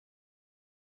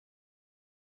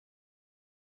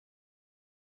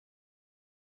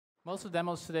Most of the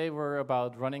demos today were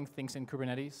about running things in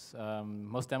Kubernetes.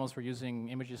 Most demos were using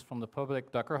images from the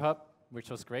public Docker Hub, which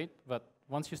was great. But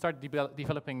once you start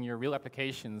developing your real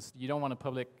applications, you don't want a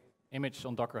public image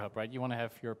on Docker Hub, right? You want to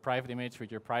have your private image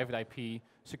with your private IP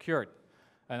secured.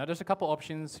 Now there's a couple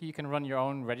options. You can run your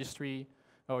own registry,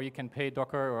 or you can pay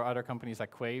Docker or other companies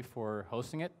like Quay for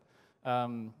hosting it.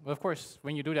 Well, of course,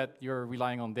 when you do that, you're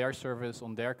relying on their service,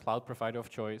 on their cloud provider of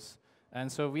choice.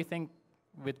 And so we think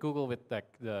with Google, with like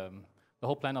the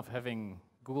whole plan of having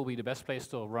Google be the best place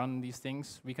to run these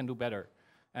things, we can do better.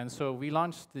 And so we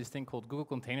launched this thing called Google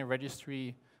Container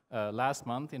Registry last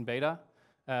month in beta.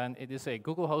 And it is a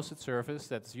Google-hosted service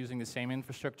that's using the same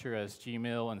infrastructure as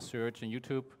Gmail and Search and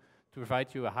YouTube to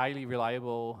provide you a highly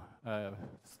reliable,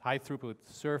 high-throughput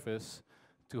service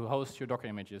to host your Docker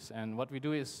images. And what we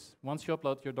do is, once you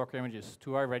upload your Docker images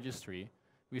to our registry,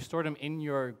 we store them in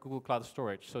your Google Cloud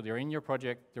storage. So they're in your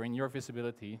project, they're in your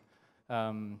visibility.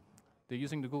 They're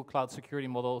using the Google Cloud security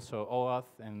model, so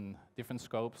OAuth and different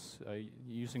scopes,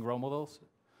 using role models.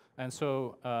 And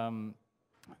so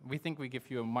we think we give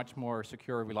you a much more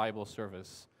secure, reliable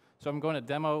service. So I'm going to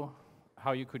demo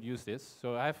how you could use this.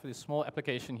 So I have this small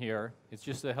application here. It's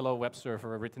just a hello web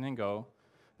server written in Go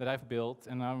that I've built,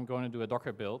 and now I'm going to do a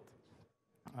Docker build.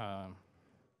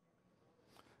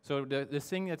 So the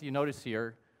thing that you notice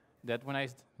here, that when I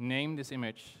name this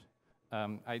image,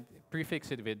 I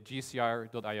prefix it with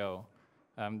gcr.io.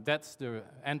 That's the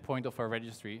endpoint of our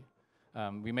registry.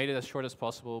 We made it as short as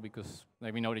possible because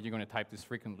we know that you're going to type this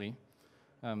frequently.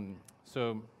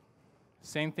 So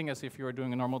same thing as if you were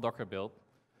doing a normal Docker build.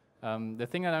 The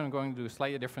thing that I'm going to do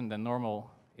slightly different than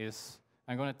normal is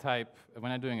I'm going to type,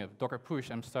 when I'm doing a Docker push,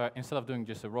 instead of doing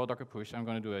just a raw Docker push, I'm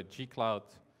going to do a Gcloud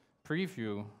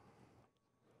preview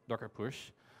Docker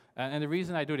push. And the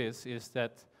reason I do this is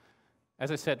that, as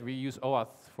I said, we use OAuth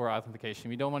for authentication.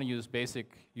 We don't want to use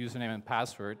basic username and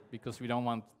password because we don't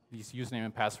want these username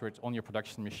and passwords on your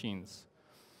production machines.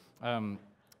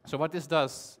 So what this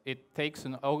does, it takes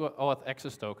an OAuth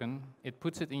access token, it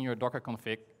puts it in your Docker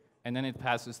config, and then it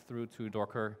passes through to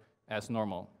Docker as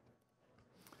normal.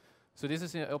 So this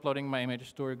is uploading my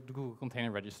image to the Google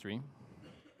Container Registry.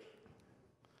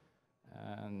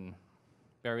 And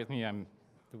bear with me,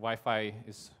 the Wi-Fi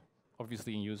is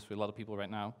obviously in use with a lot of people right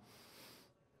now.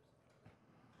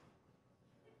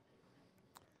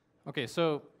 Okay,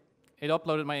 so it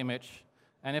uploaded my image.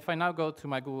 And if I now go to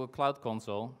my Google Cloud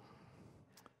Console,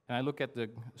 and I look at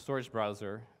the storage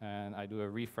browser, and I do a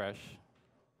refresh,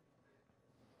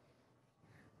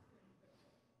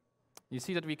 you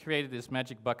see that we created this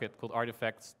magic bucket called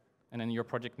artifacts, and then your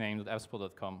project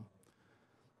name.fspol.com.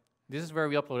 This is where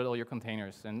we uploaded all your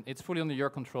containers, and it's fully under your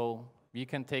control. You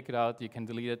can take it out, you can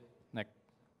delete it. Like,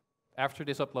 after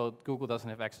this upload, Google doesn't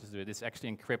have access to it. It's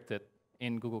actually encrypted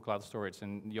in Google Cloud Storage,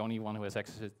 and the only one who has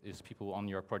access to it is people on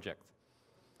your project.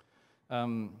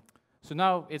 So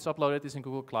now it's uploaded, it's in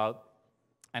Google Cloud,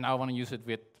 and I want to use it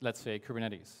with, let's say,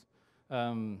 Kubernetes.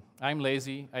 I'm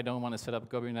lazy, I don't want to set up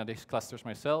Kubernetes clusters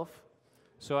myself,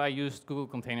 so I used Google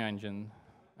Container Engine.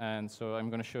 And so I'm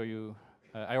going to show you,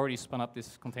 I already spun up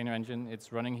this container engine,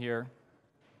 it's running here.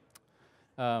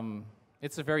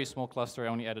 It's a very small cluster, I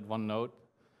only added one node.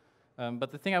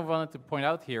 But the thing I wanted to point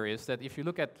out here is that if you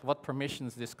look at what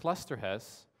permissions this cluster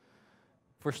has,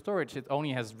 for storage it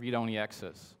only has read-only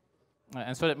access.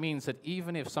 And so that means that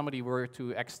even if somebody were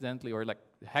to accidentally or like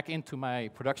hack into my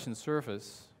production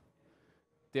service,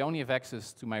 they only have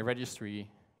access to my registry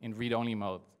in read-only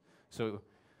mode. So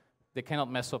they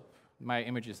cannot mess up my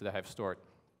images that I have stored.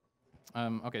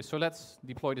 Okay, so let's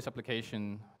deploy this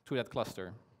application to that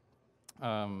cluster.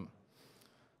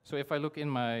 So if I look in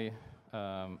my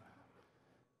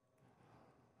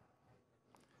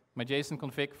my JSON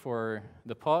config for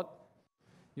the pod,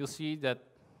 you'll see that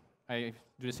I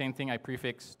do the same thing. I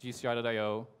prefix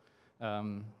gcr.io,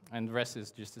 and the rest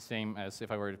is just the same as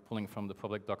if I were pulling from the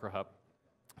public Docker Hub.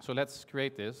 So let's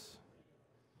create this.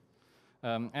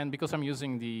 And because I'm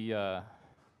using the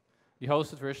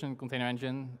hosted version container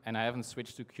engine, and I haven't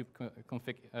switched to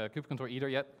kubecontrol either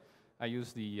yet, I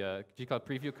use the Gcloud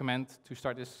preview command to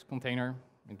start this container.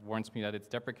 It warns me that it's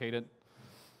deprecated.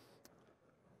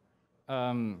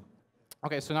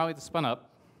 Okay, so now it's spun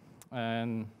up,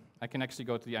 and I can actually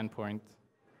go to the endpoint.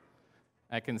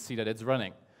 I can see that it's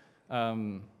running.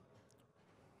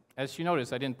 As you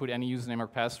notice, I didn't put any username or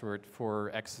password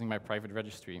for accessing my private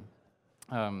registry.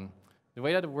 The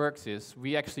way that it works is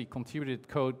we actually contributed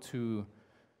code to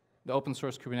the open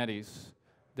source Kubernetes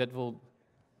that will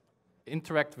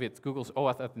interact with Google's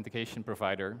OAuth authentication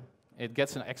provider. It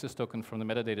gets an access token from the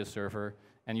metadata server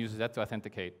and uses that to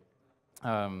authenticate.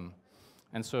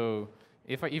 And so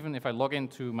even if I log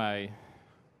into my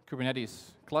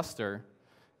Kubernetes cluster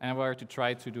and I were to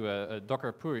try to do a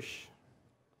Docker push,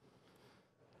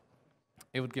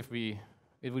 it would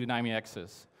deny me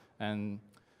access. And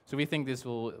so we think this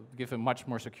will give a much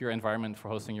more secure environment for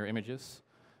hosting your images.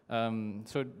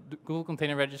 So the Google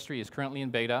Container Registry is currently in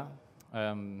beta.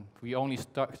 We only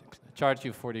charge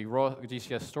you for the raw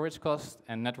GCS storage cost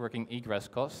and networking egress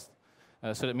cost.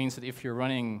 So that means that if you're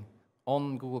running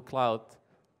on Google Cloud,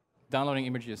 downloading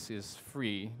images is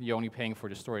free. You're only paying for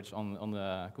the storage on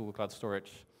the Google Cloud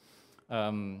storage.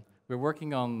 We're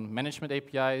working on management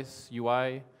APIs,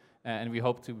 UI, and we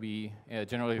hope to be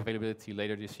general availability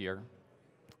later this year.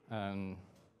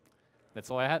 That's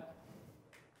all I had.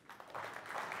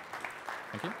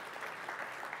 Thank you.